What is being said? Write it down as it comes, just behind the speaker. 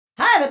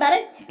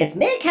everybody. It's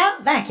me,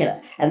 Count Vacula,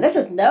 and this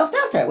is No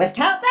Filter with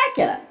Count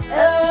Vacula.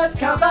 It's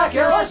Count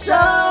Vacula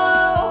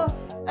Show.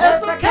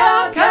 It's the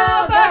Count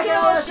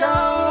Vacula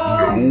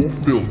Show. No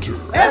Filter.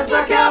 It's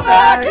the Count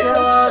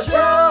Vacula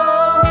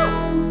Show.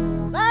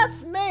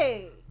 That's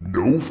me.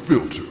 No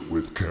Filter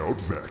with Count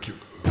Vacula.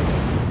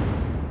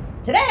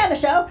 Today on the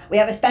show, we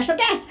have a special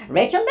guest,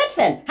 Rachel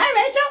Litfin.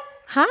 Hi, Rachel.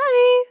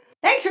 Hi.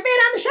 Thanks for being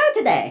on the show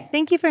today.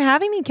 Thank you for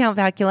having me, Count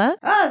Vacula.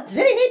 Oh, it's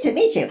really neat to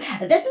meet you.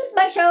 This is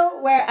my show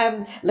where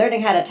I'm learning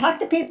how to talk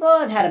to people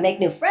and how to make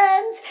new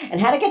friends and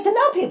how to get to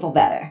know people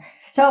better.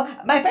 So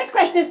my first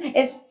question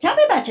is tell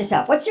me about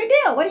yourself. What's your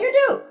deal? What do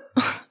you do?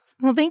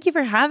 Well, thank you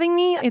for having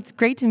me. It's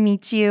great to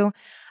meet you.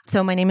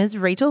 So my name is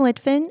Rachel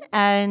Litfin,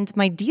 and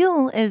my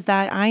deal is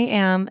that I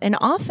am an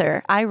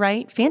author. I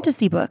write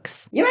fantasy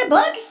books. You write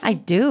books? I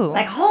do.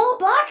 Like whole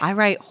books? I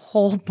write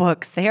whole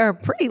books. They are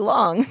pretty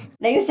long.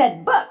 Now you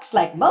said books,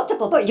 like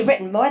multiple books. You've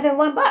written more than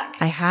one book.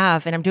 I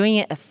have, and I'm doing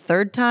it a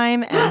third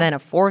time and then a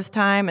fourth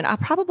time, and I'll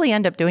probably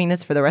end up doing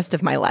this for the rest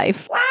of my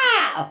life. Wow.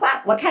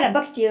 What kind of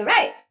books do you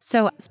write?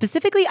 So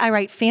specifically, I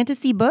write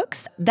fantasy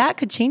books. That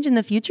could change in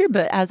the future,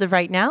 but as of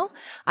right now,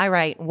 I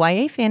write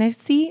YA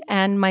fantasy,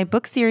 and my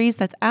book series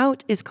that's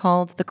out is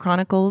called The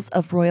Chronicles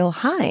of Royal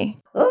High.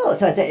 Ooh,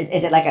 so is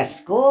it like a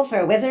school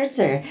for wizards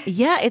or?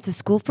 Yeah, it's a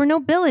school for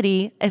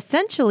nobility.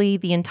 Essentially,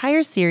 the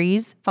entire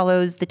series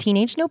follows the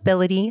teenage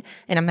nobility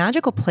in a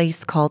magical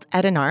place called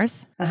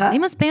Edenarth. They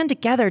must band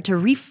together to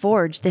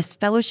reforge this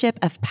fellowship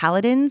of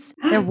paladins.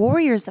 They're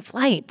warriors of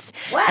light.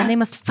 Wow. And they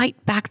must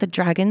fight back the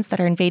dragons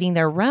that are invading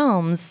their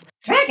realms.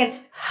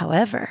 Dragons?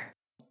 However,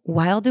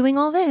 while doing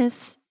all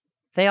this,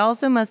 they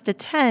also must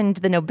attend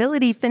the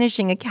Nobility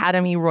Finishing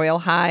Academy Royal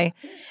High.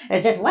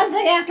 There's just one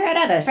thing after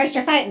another. First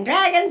you're fighting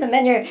dragons, and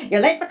then you're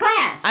late for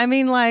class. I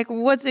mean, like,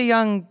 what's a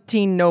young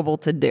teen noble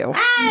to do?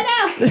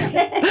 I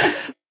know.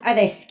 Are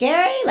they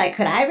scary? Like,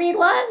 could I read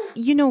one?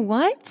 You know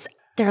what?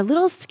 They're a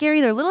little scary.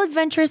 They're a little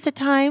adventurous at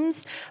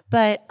times,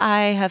 but I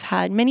have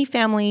had many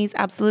families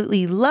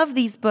absolutely love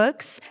these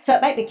books. So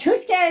it might be too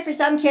scary for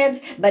some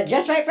kids, but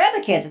just right for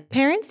other kids.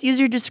 Parents, use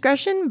your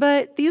discretion,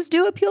 but these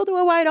do appeal to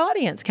a wide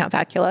audience, Count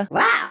Vacula.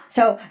 Wow.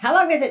 So how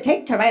long does it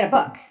take to write a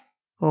book?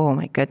 Oh,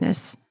 my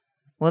goodness.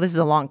 Well, this is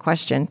a long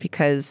question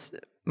because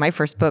my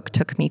first book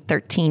took me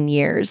 13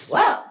 years.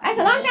 Whoa, that's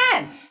a long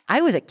time.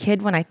 I was a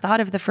kid when I thought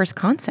of the first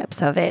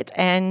concepts of it,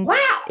 and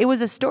It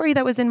was a story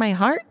that was in my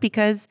heart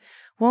because,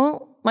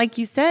 well, like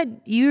you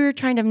said, you're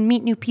trying to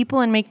meet new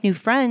people and make new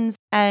friends.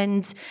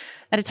 And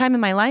at a time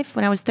in my life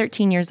when I was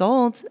 13 years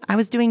old, I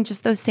was doing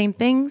just those same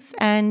things.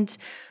 And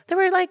there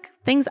were like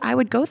things I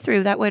would go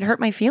through that would hurt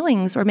my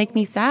feelings or make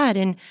me sad.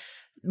 And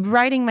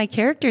writing my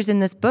characters in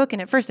this book,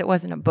 and at first it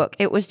wasn't a book,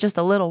 it was just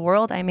a little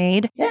world I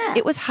made. Yeah.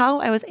 It was how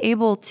I was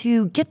able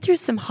to get through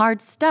some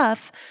hard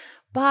stuff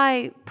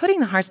by putting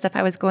the hard stuff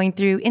I was going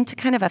through into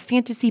kind of a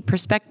fantasy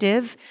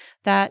perspective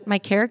that my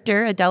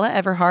character, Adela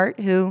Everhart,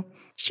 who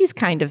she's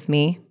kind of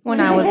me when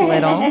I was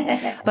little,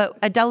 but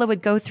Adela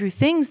would go through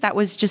things that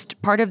was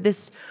just part of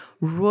this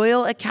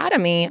Royal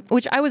Academy,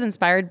 which I was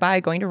inspired by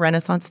going to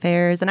Renaissance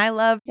fairs, and I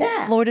love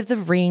Lord of the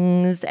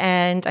Rings,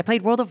 and I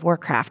played World of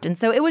Warcraft. And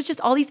so it was just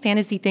all these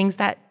fantasy things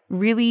that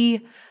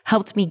really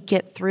helped me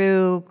get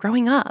through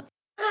growing up.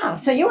 Oh,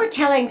 so you were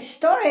telling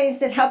stories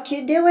that helped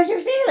you deal with your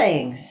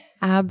feelings.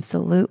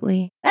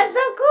 Absolutely. That's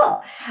so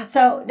cool.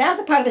 So now's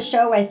the part of the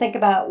show where I think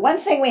about one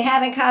thing we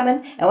have in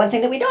common and one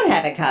thing that we don't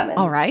have in common.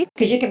 All right.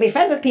 Because you can be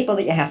friends with people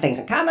that you have things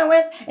in common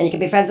with, and you can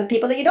be friends with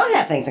people that you don't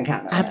have things in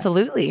common with.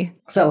 Absolutely.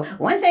 So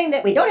one thing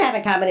that we don't have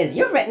in common is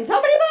you've written so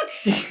many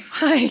books.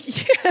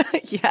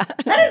 Yeah.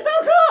 That is so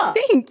cool.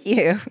 Thank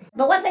you.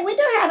 But one thing we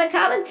do have in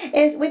common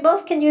is we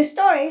both can use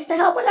stories to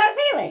help with our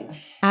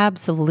feelings.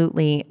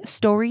 Absolutely.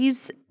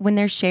 Stories, when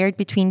they're shared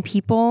between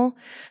people,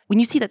 when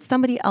you see that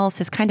somebody else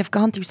has kind of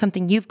gone through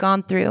something you've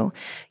gone through,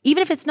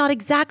 even if it's not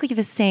exactly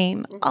the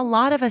same, a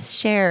lot of us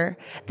share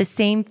the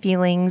same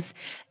feelings.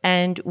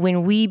 And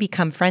when we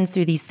become friends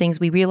through these things,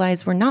 we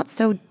realize we're not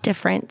so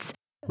different.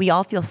 We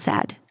all feel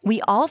sad. We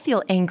all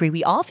feel angry.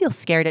 We all feel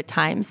scared at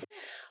times.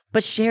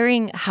 But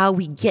sharing how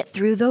we get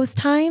through those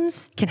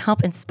times can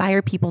help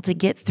inspire people to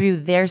get through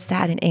their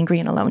sad and angry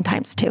and alone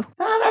times too.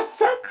 Oh, that's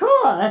so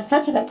cool. That's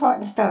such an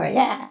important story.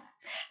 Yeah.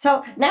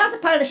 So now's the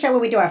part of the show where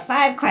we do our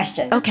 5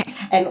 questions. Okay.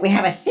 And we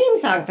have a theme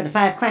song for the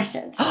 5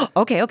 questions.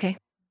 Okay.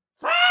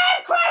 5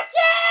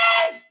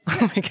 questions!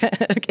 Oh my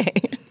God.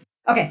 Okay.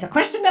 Okay, so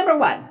question number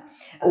 1.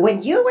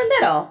 When you were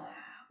little,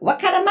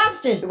 what kind of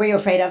monsters were you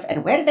afraid of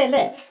and where did they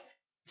live?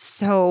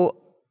 So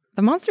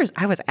the monsters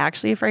I was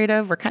actually afraid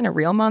of were kind of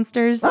real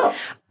monsters. Oh.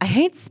 I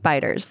hate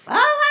spiders.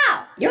 Oh,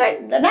 wow.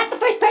 You're not the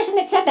first person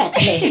that said that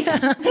to me.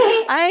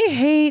 I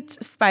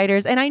hate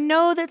spiders. And I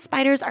know that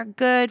spiders are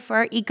good for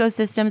our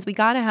ecosystems. We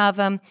got to have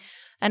them.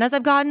 And as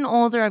I've gotten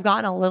older, I've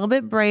gotten a little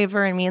bit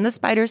braver, and me and the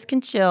spiders can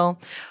chill,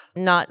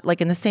 not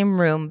like in the same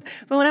room.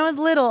 But when I was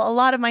little, a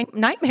lot of my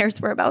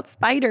nightmares were about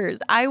spiders.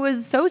 I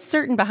was so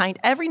certain behind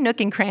every nook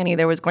and cranny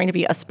there was going to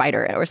be a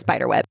spider or a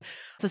spider web.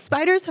 So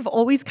spiders have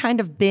always kind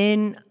of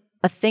been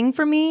a thing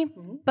for me.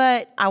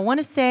 But I want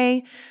to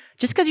say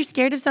just because you're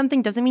scared of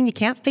something doesn't mean you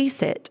can't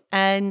face it.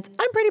 And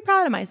I'm pretty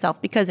proud of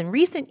myself because in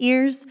recent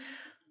years,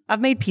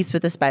 I've made peace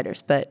with the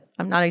spiders, but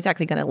I'm not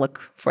exactly going to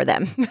look for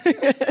them.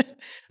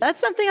 That's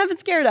something I've been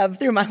scared of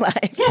through my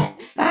life. All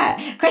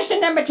right.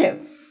 Question number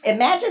 2.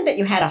 Imagine that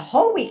you had a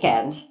whole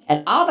weekend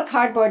and all the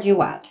cardboard you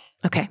want.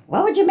 Okay.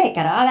 What would you make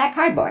out of all that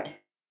cardboard?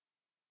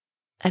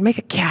 I'd make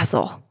a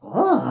castle.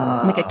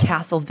 Oh. Make a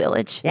castle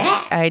village.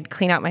 Yeah. I'd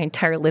clean out my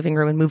entire living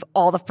room and move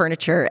all the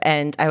furniture,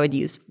 and I would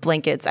use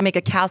blankets. I make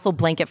a castle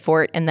blanket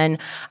fort, and then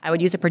I would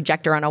use a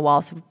projector on a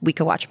wall so we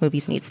could watch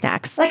movies and eat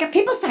snacks. Like a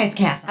people-sized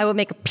castle. I would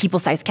make a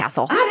people-sized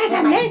castle. Oh,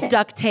 that's amazing.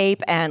 Duct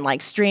tape and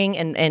like string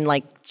and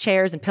like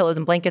chairs and pillows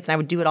and blankets, and I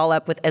would do it all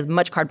up with as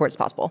much cardboard as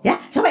possible.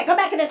 Yeah. So wait, go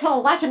back to this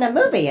whole watching a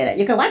movie in it.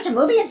 You can watch a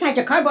movie inside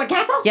your cardboard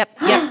castle?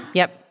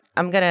 Yep.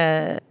 I'm going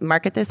to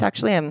market this,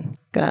 actually. I'm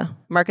going to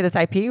market this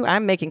IP.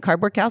 I'm making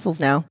cardboard castles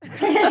now.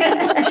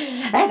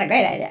 That's a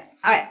great idea.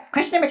 All right,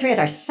 question number 3 is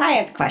our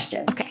science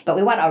question. Okay. But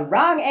we want a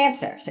wrong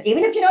answer. So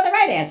even if you know the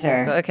right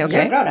answer, Okay.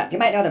 you're a grown-up, you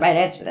might know the right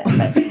answer to this.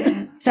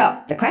 But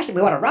so the question,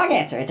 we want a wrong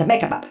answer. It's a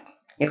make-up up.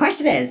 Your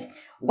question is,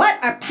 what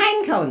are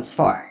pine cones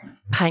for?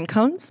 Pine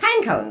cones?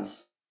 Pine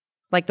cones.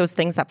 Like those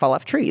things that fall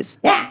off trees.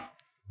 Yeah,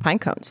 Pine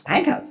cones.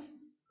 pine cones.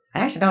 I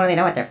actually don't really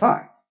know what they're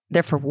for.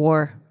 They're for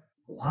war.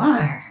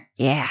 War.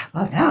 Yeah.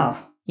 Oh, no.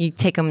 You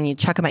take them and you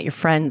chuck them at your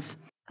friends.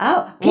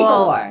 Oh,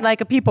 people war. Like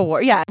a people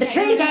war. Yeah. The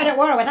trees aren't at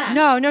war with us.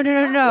 No.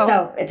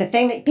 So it's a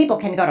thing that people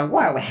can go to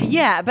war with.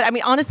 Yeah, but I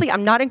mean, honestly,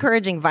 I'm not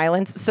encouraging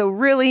violence. So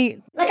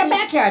really, Like a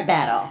backyard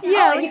battle.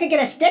 Yeah. Oh, you could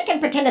get a stick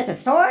and pretend it's a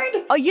sword?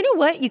 oh, you know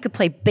what? You could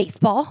play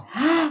baseball.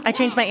 I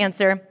changed my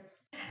answer.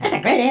 That's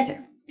a great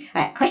answer.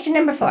 All right, question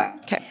number 4.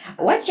 Okay.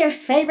 What's your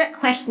favorite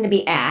question to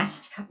be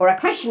asked, or a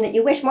question that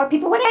you wish more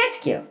people would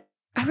ask you?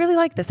 I really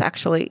like this,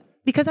 actually.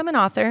 Because I'm an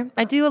author,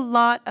 I do a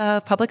lot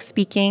of public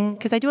speaking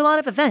because I do a lot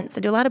of events.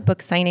 I do a lot of book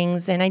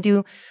signings and I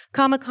do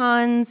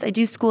Comic-Cons, I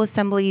do school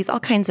assemblies, all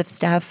kinds of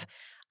stuff.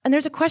 And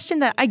there's a question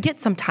that I get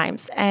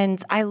sometimes,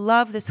 and I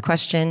love this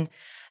question.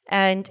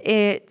 And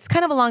it's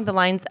kind of along the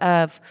lines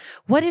of,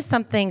 what is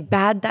something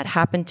bad that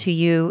happened to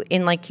you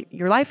in like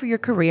your life or your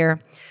career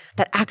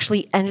that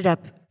actually ended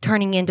up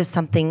turning into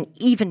something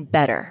even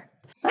better?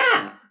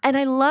 Wow. And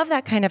I love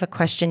that kind of a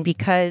question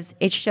because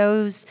it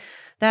shows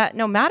that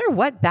no matter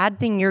what bad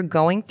thing you're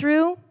going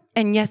through,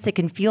 and yes, it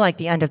can feel like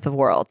the end of the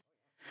world,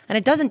 and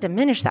it doesn't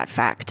diminish that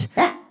fact.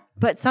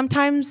 But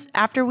sometimes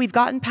after we've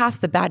gotten past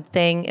the bad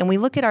thing and we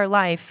look at our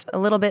life a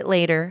little bit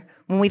later,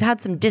 when we've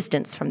had some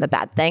distance from the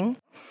bad thing,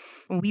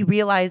 we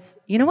realize,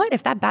 you know what,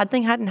 if that bad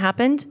thing hadn't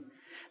happened,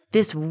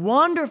 this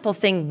wonderful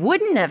thing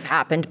wouldn't have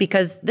happened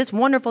because this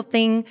wonderful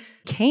thing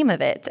came of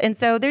it. And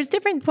so there's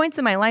different points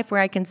in my life where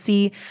I can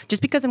see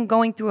just because I'm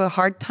going through a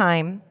hard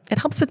time, it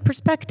helps with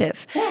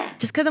perspective. Yeah.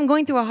 Just because I'm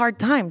going through a hard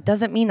time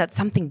doesn't mean that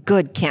something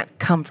good can't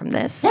come from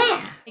this.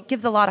 Yeah. It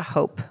gives a lot of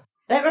hope.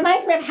 That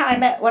reminds me of how I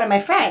met one of my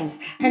friends.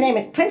 Her name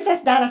is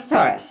Princess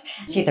Dinosaurus.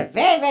 She's a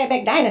very, very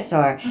big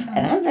dinosaur,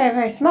 and I'm very,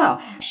 very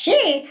small.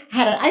 She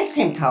had an ice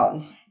cream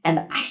cone, and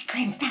the ice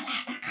cream fell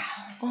off the cone.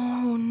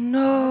 Oh,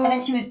 no. And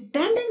then she was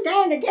bending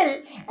down to get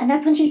it, and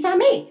that's when she saw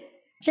me.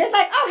 She was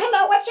like, oh,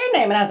 hello, what's your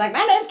name? And I was like,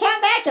 my name's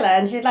Count Vacula.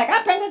 And she's like,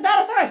 oh, Princess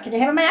Dinosaurus, can you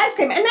have my ice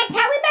cream? And that's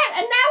how we met,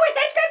 and now we're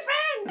such good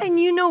friends. And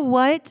you know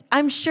what?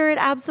 I'm sure it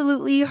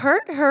absolutely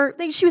hurt her.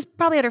 She was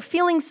probably at her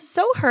feelings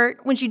so hurt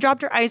when she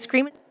dropped her ice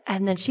cream.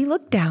 And then she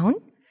looked down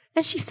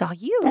and she saw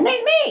you. And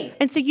there's me.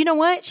 And so you know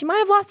what? She might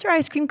have lost her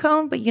ice cream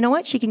cone, but you know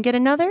what? She can get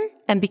another.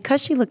 And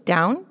because she looked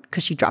down,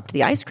 because she dropped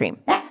the ice cream,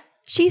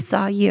 she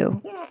saw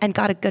you and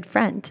got a good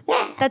friend.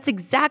 That's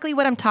exactly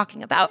what I'm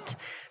talking about.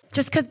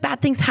 Just because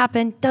bad things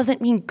happen doesn't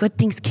mean good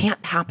things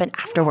can't happen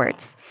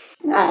afterwards.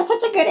 No, that's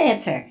such a good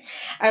answer.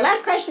 Our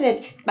last question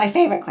is my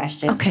favorite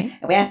question. Okay.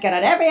 And we ask it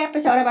on every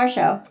episode of our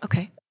show.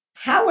 Okay.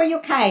 How were you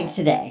kind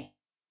today?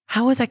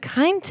 How was I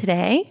kind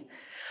today?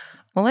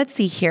 Well, let's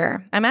see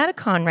here. I'm at a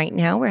con right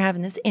now. We're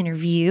having this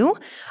interview.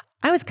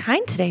 I was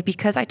kind today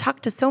because I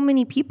talked to so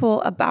many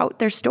people about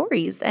their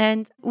stories.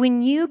 And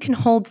when you can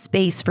hold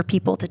space for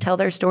people to tell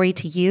their story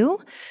to you,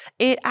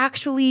 it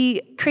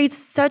actually creates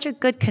such a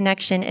good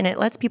connection and it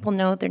lets people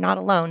know they're not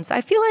alone. So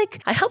I feel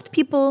like I helped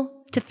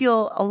people to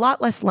feel a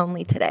lot less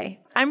lonely today.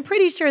 I'm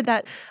pretty sure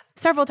that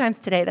several times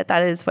today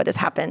that is what has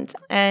happened.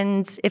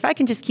 And if I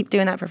can just keep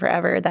doing that for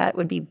forever, that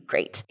would be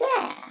great.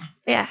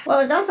 Yeah. Well,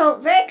 it was also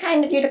very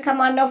kind of you to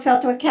come on No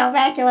Filter with Count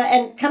Vacula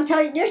and come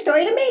tell your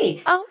story to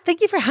me. Oh,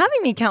 thank you for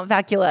having me, Count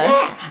Vacula.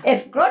 Yeah.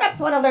 If grown-ups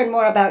want to learn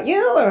more about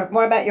you or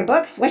more about your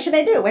books, what should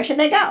they do? Where should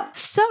they go?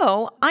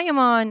 So I am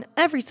on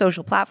every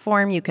social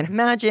platform you can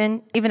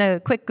imagine. Even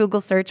a quick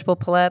Google search will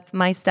pull up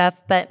my stuff.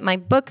 But my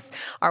books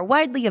are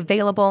widely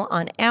available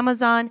on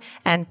Amazon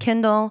and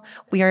Kindle.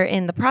 We are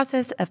in the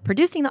process of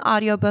producing the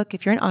audiobook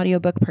if you're an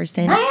audiobook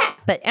person. Oh, yeah.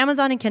 But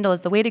Amazon and Kindle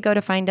is the way to go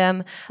to find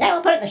them. Yeah,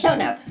 we'll put it in the show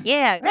notes.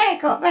 Yeah. Very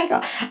cool, very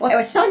cool. Well, it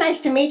was so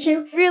nice to meet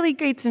you. Really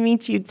great to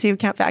meet you too,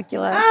 Count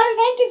Vacula. Oh,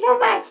 thank you so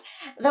much.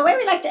 The way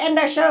we like to end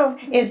our show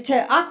is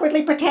to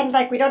awkwardly pretend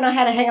like we don't know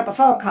how to hang up a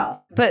phone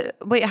call. But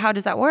wait, how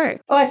does that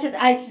work? Well, it's just,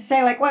 I just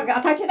say like, well,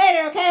 I'll talk to you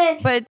later, okay?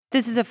 But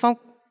this is a phone...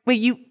 Wait,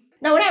 you.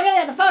 No, we're not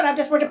really on the phone. I'm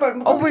just. We're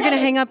Gonna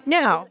hang up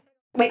now.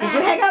 Wait, did you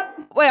hang up?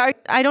 Wait,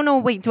 I don't know.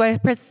 Wait, do I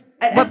press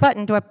what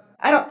button? Do I?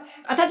 I'll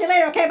talk to you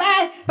later. Okay,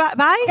 bye. Bye.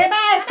 Okay,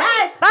 bye.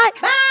 Bye. Bye.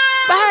 Bye.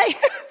 Bye.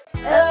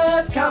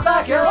 It's Count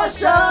Vacula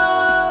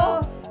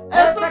Show.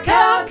 It's the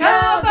Count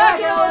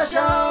Vacula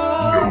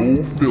Show.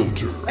 No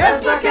filter.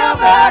 It's the Count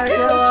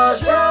Vacula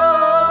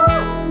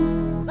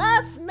Show.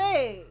 That's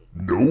me.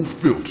 No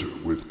filter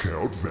with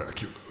Count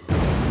Vacula.